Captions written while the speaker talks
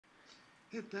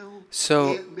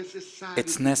So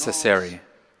it's necessary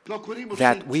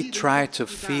that we try to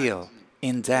feel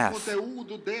in depth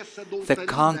the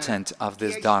content of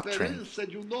this doctrine,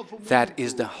 that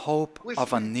is the hope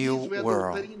of a new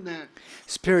world.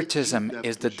 Spiritism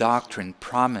is the doctrine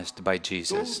promised by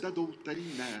Jesus.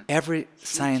 Every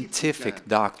scientific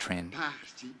doctrine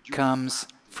comes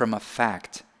from a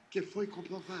fact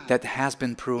that has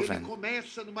been proven.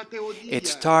 It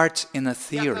starts in a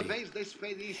theory,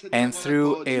 and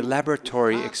through a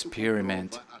laboratory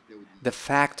experiment, the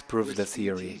fact proves the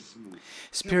theory.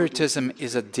 Spiritism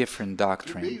is a different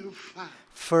doctrine.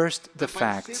 First, the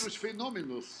facts.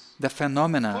 The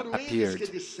phenomena appeared,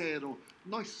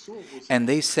 and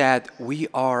they said, we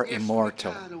are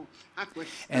immortal.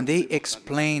 And they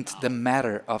explained the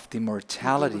matter of the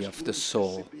immortality of the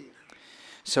soul.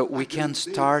 So we can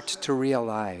start to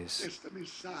realize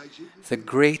the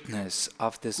greatness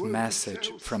of this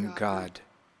message from God.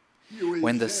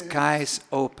 When the skies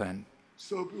open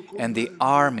and the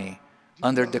army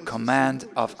under the command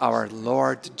of our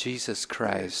Lord Jesus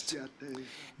Christ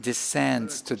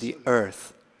descends to the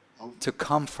earth to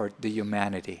comfort the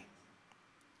humanity,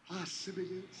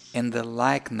 in the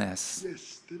likeness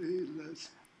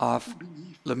of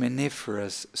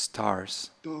luminiferous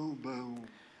stars,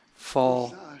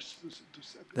 fall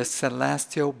the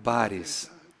celestial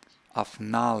bodies of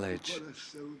knowledge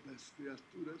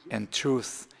and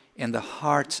truth in the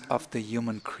hearts of the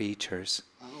human creatures,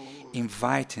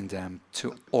 inviting them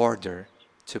to order,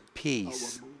 to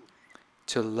peace,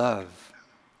 to love,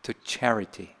 to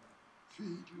charity.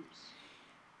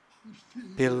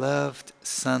 Beloved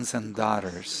sons and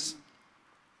daughters,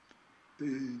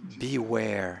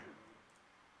 beware.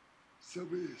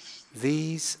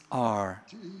 These are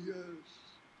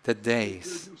the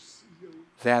days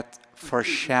that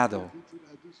foreshadow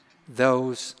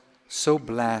those so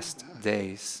blessed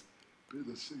days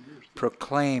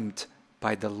proclaimed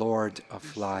by the Lord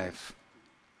of life.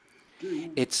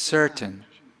 It's certain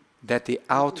that the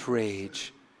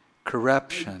outrage,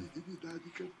 corruption,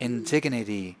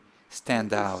 indignity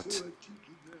stand out,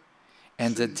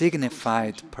 and the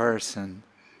dignified person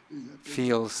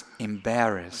feels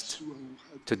embarrassed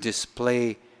to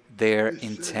display their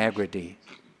integrity.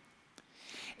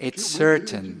 It's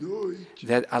certain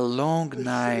that a long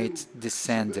night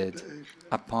descended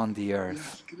upon the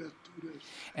earth,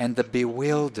 and the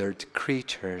bewildered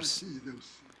creatures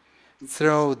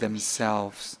throw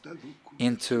themselves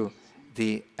into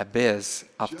the abyss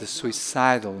of the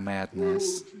suicidal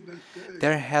madness.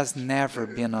 There has never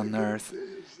been on earth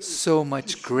so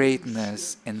much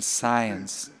greatness in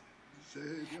science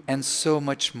and so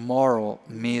much moral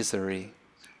misery.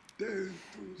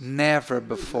 Never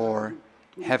before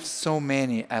have so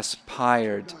many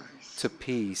aspired to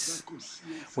peace,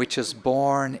 which is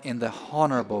born in the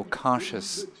honorable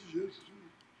conscience.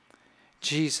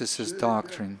 Jesus'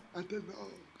 doctrine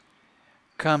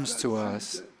comes to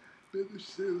us,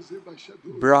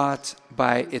 brought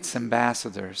by its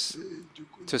ambassadors,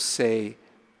 to say,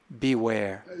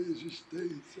 beware.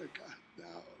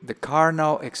 The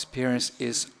carnal experience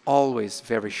is always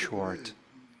very short,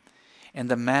 and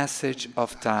the message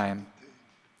of time,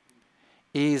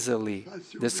 easily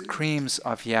the screams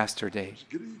of yesterday,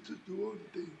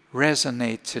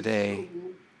 resonate today,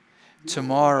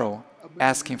 tomorrow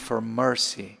asking for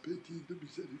mercy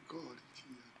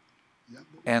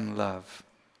and love.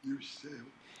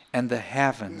 And the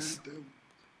heavens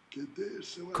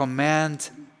command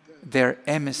their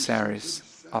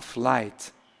emissaries of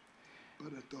light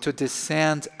to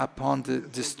descend upon the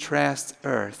distressed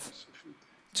earth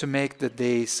to make the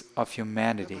days of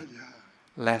humanity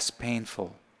less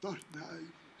painful.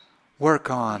 Work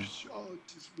on.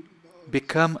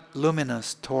 Become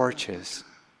luminous torches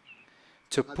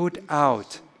to put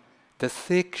out the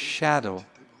thick shadow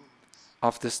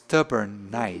of the stubborn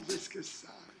night.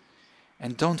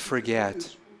 And don't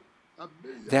forget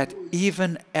that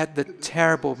even at the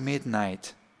terrible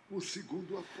midnight,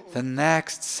 the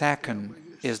next second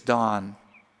is dawn.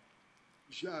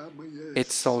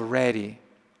 It's already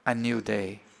a new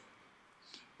day.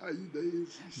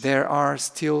 There are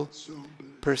still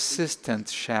persistent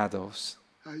shadows.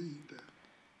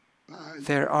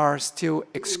 There are still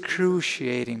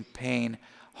excruciating pain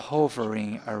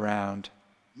hovering around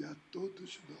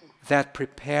that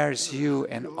prepares you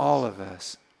and all of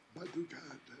us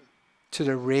to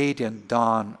the radiant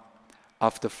dawn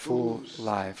of the full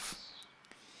life.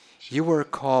 You were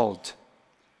called.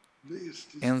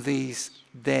 In these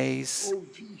days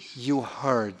you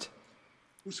heard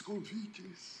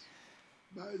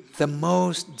the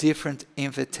most different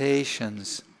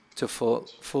invitations to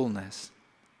fullness.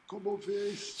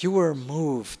 You were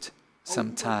moved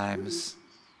sometimes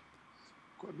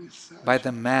by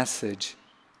the message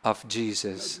of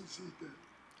Jesus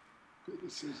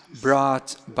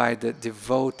brought by the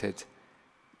devoted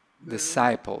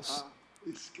disciples.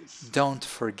 Don't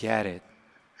forget it.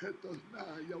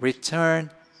 Return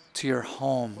to your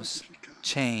homes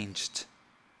changed.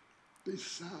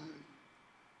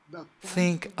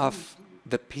 Think of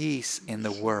the peace in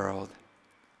the world,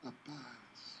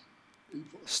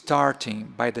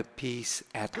 starting by the peace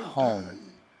at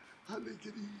home.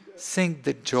 Sing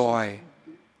the joy,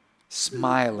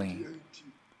 smiling,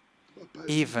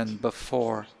 even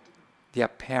before the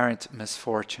apparent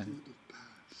misfortune.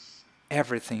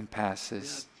 Everything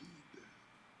passes.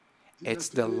 It's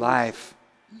the life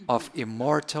of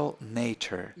immortal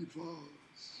nature.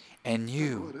 And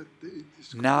you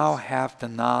now have the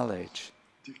knowledge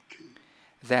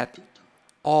that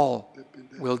all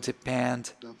will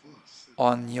depend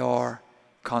on your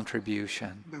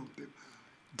contribution.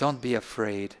 Don't be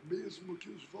afraid.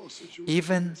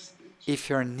 Even if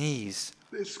your knees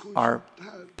are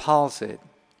palsied,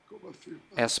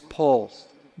 as Paul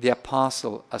the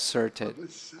Apostle asserted,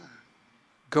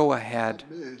 go ahead.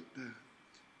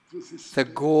 The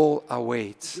goal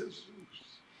awaits.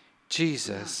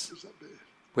 Jesus,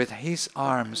 with his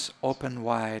arms open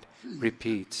wide,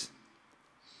 repeats,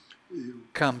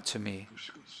 "Come to me,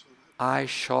 I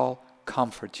shall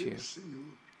comfort you."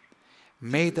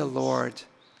 May the Lord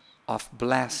of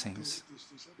blessings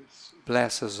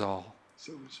bless us all.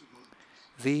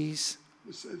 These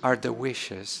are the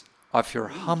wishes of your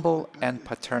humble and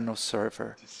paternal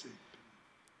server,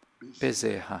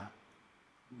 Bezerra.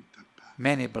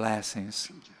 Many blessings,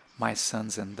 my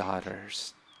sons and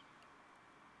daughters.